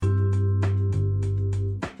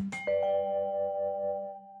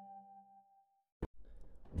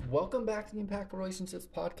Welcome back to the Impactful Relationships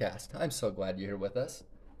Podcast. I'm so glad you're here with us.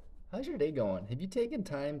 How's your day going? Have you taken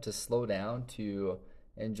time to slow down, to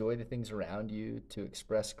enjoy the things around you, to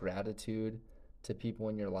express gratitude to people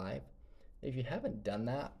in your life? If you haven't done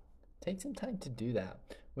that, take some time to do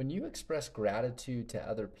that. When you express gratitude to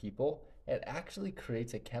other people, it actually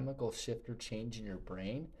creates a chemical shift or change in your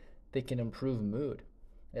brain that can improve mood.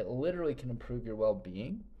 It literally can improve your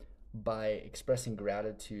well-being by expressing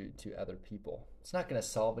gratitude to other people. It's not going to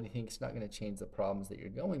solve anything. It's not going to change the problems that you're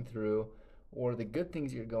going through or the good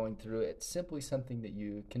things you're going through. It's simply something that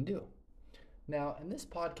you can do. Now, in this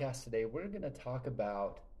podcast today, we're going to talk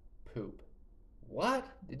about poop. What?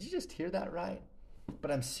 Did you just hear that right? But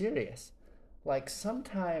I'm serious. Like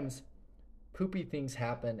sometimes poopy things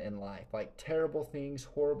happen in life, like terrible things,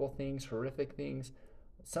 horrible things, horrific things.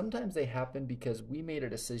 Sometimes they happen because we made a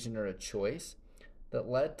decision or a choice that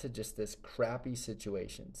led to just this crappy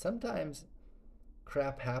situation. Sometimes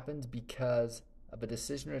crap happens because of a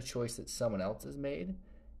decision or a choice that someone else has made,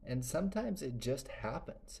 and sometimes it just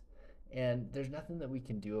happens, and there's nothing that we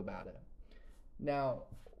can do about it. Now,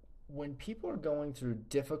 when people are going through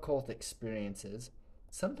difficult experiences,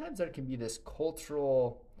 sometimes there can be this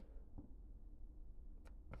cultural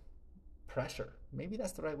pressure. Maybe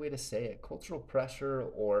that's the right way to say it. Cultural pressure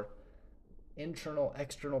or internal,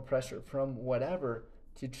 external pressure from whatever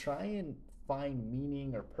to try and find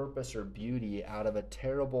meaning or purpose or beauty out of a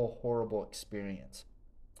terrible, horrible experience.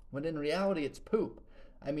 When in reality, it's poop.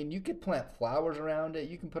 I mean, you could plant flowers around it,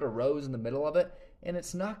 you can put a rose in the middle of it, and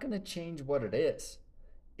it's not going to change what it is.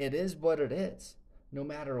 It is what it is, no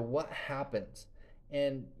matter what happens.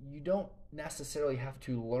 And you don't necessarily have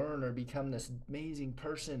to learn or become this amazing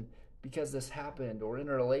person because this happened, or in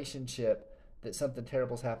a relationship that something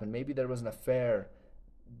terrible's happened. Maybe there was an affair.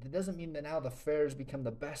 It doesn't mean that now the affair has become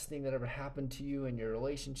the best thing that ever happened to you and your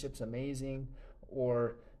relationship's amazing,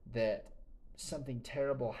 or that something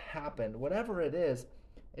terrible happened. Whatever it is,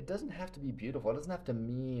 it doesn't have to be beautiful. It doesn't have to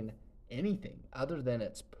mean anything other than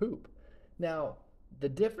it's poop. Now, the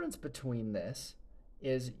difference between this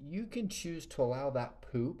is you can choose to allow that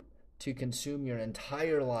poop to consume your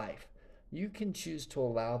entire life. You can choose to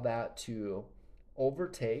allow that to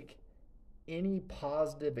overtake any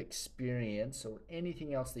positive experience or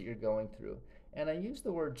anything else that you're going through. And I use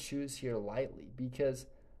the word choose here lightly because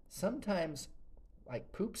sometimes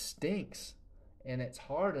like poop stinks and it's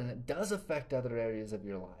hard and it does affect other areas of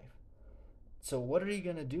your life. So what are you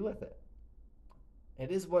going to do with it?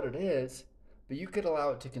 It is what it is, but you could allow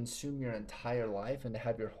it to consume your entire life and to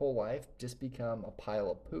have your whole life just become a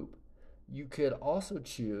pile of poop. You could also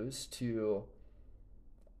choose to,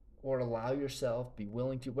 or allow yourself, be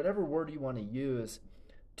willing to, whatever word you want to use,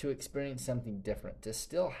 to experience something different, to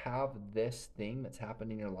still have this thing that's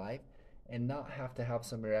happened in your life and not have to have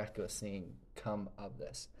some miraculous thing come of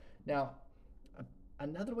this. Now,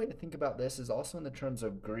 another way to think about this is also in the terms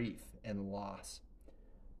of grief and loss.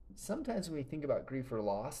 Sometimes when we think about grief or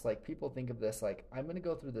loss, like people think of this like, I'm going to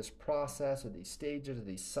go through this process or these stages or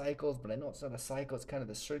these cycles, but I know it's not a cycle, it's kind of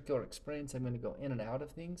the circular experience. I'm going to go in and out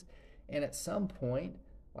of things. And at some point,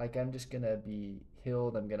 like I'm just going to be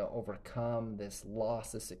healed, I'm going to overcome this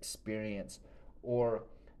loss, this experience, or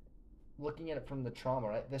looking at it from the trauma,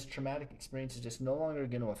 right? This traumatic experience is just no longer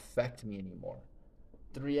going to affect me anymore.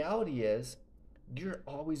 The reality is, you're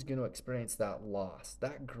always going to experience that loss.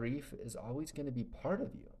 That grief is always going to be part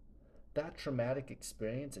of you. That traumatic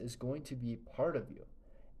experience is going to be part of you.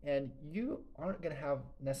 And you aren't going to have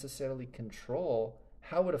necessarily control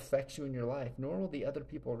how it affects you in your life, nor will the other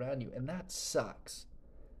people around you. And that sucks.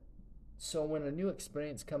 So when a new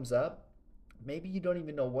experience comes up, maybe you don't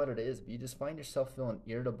even know what it is, but you just find yourself feeling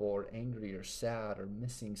irritable or angry or sad or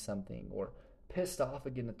missing something or pissed off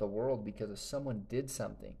again at the world because of someone did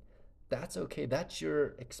something. That's okay. That's your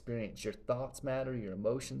experience. Your thoughts matter, your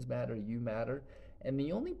emotions matter, you matter. And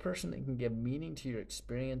the only person that can give meaning to your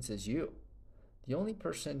experience is you. The only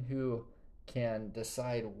person who can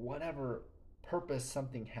decide whatever purpose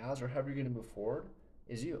something has or how you're going to move forward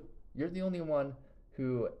is you. You're the only one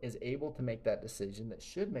who is able to make that decision, that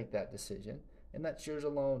should make that decision, and that's yours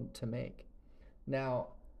alone to make. Now,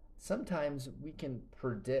 sometimes we can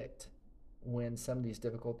predict when some of these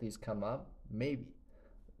difficulties come up. Maybe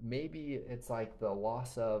it's like the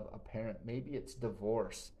loss of a parent. Maybe it's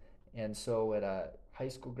divorce. And so at a high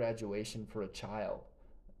school graduation for a child,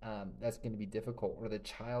 that's going to be difficult, or the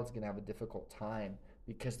child's going to have a difficult time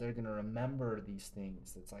because they're going to remember these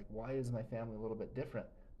things. It's like, why is my family a little bit different?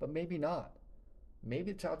 But maybe not.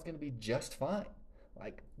 Maybe the child's going to be just fine.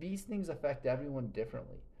 Like, these things affect everyone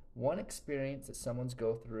differently. One experience that someone's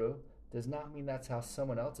go through does not mean that's how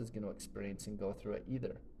someone else is going to experience and go through it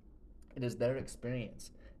either. It is their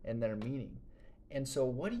experience. and their meaning. And so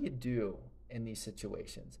what do you do in these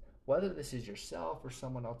situations? Whether this is yourself or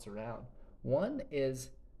someone else around. One is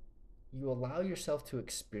you allow yourself to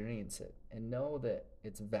experience it and know that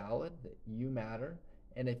it's valid, that you matter.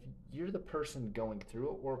 And if you're the person going through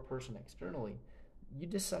it or a person externally, you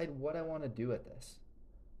decide what I want to do with this.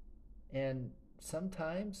 And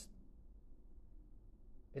sometimes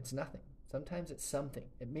it's nothing. Sometimes it's something.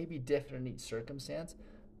 It may be different in each circumstance,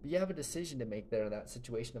 but you have a decision to make there in that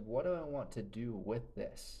situation of what do I want to do with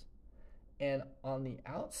this? And on the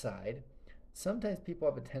outside, sometimes people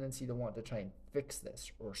have a tendency to want to try and fix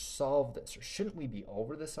this or solve this, or shouldn't we be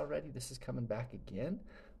over this already? This is coming back again.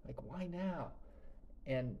 Like, why now?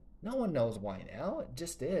 And no one knows why now. It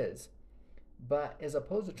just is. But as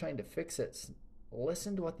opposed to trying to fix it,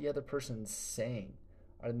 listen to what the other person's saying.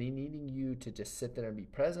 Are they needing you to just sit there and be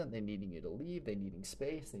present? They needing you to leave? They needing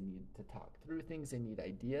space? They need to talk through things? They need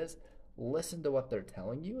ideas? Listen to what they're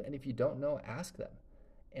telling you. And if you don't know, ask them.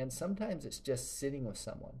 And sometimes it's just sitting with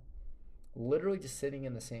someone. Literally just sitting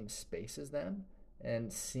in the same space as them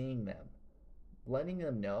and seeing them. Letting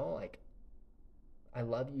them know, like, I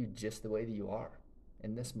love you just the way that you are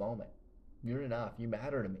in this moment. You're enough. You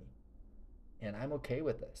matter to me. And I'm okay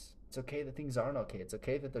with this. It's okay that things aren't okay. It's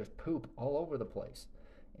okay that there's poop all over the place.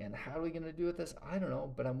 And how are we going to do with this? I don't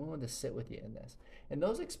know, but I'm willing to sit with you in this. And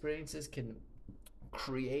those experiences can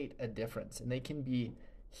create a difference, and they can be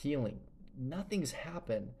healing. Nothing's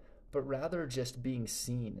happened, but rather just being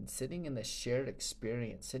seen and sitting in this shared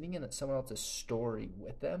experience, sitting in someone else's story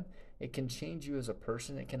with them, it can change you as a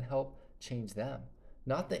person. It can help change them.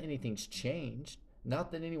 Not that anything's changed,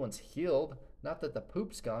 not that anyone's healed, not that the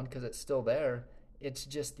poop's gone because it's still there. It's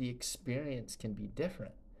just the experience can be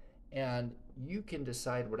different. And you can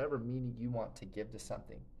decide whatever meaning you want to give to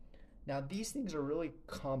something. Now, these things are really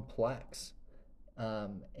complex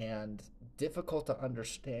and difficult to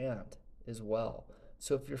understand as well.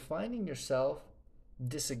 So if you're finding yourself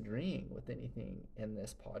disagreeing with anything in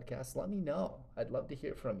this podcast, let me know. I'd love to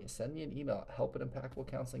hear from you. Send me an email at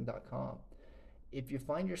help@impactfulcounseling.com. If you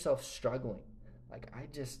find yourself struggling, like, I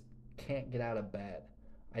just can't get out of bed,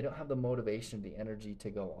 I don't have the motivation, the energy to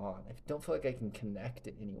go on, I don't feel like I can connect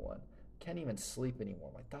to anyone, can't even sleep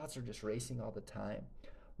anymore, my thoughts are just racing all the time,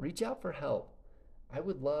 reach out for help. I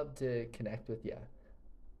would love to connect with you,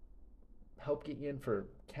 help get you in for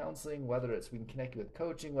counseling, whether it's we can connect you with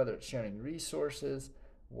coaching, whether it's sharing resources,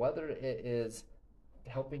 whether it is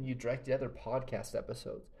helping you direct the other podcast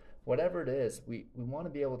episodes, whatever it is, we want to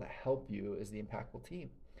be able to help you as the Impactful team.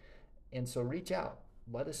 And so reach out,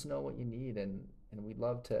 let us know what you need, and we'd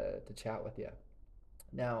love to chat with you.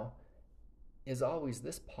 Now, as always,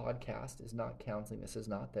 this podcast is not counseling. This is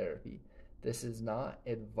not therapy. This is not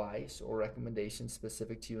advice or recommendation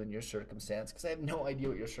specific to you and your circumstance, because I have no idea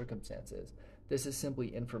what your circumstance is. This is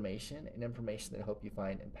simply information, and information that I hope you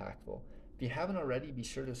find impactful. If you haven't already, be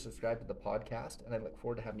sure to subscribe to the podcast, and I look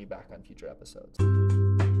forward to having you back on future episodes.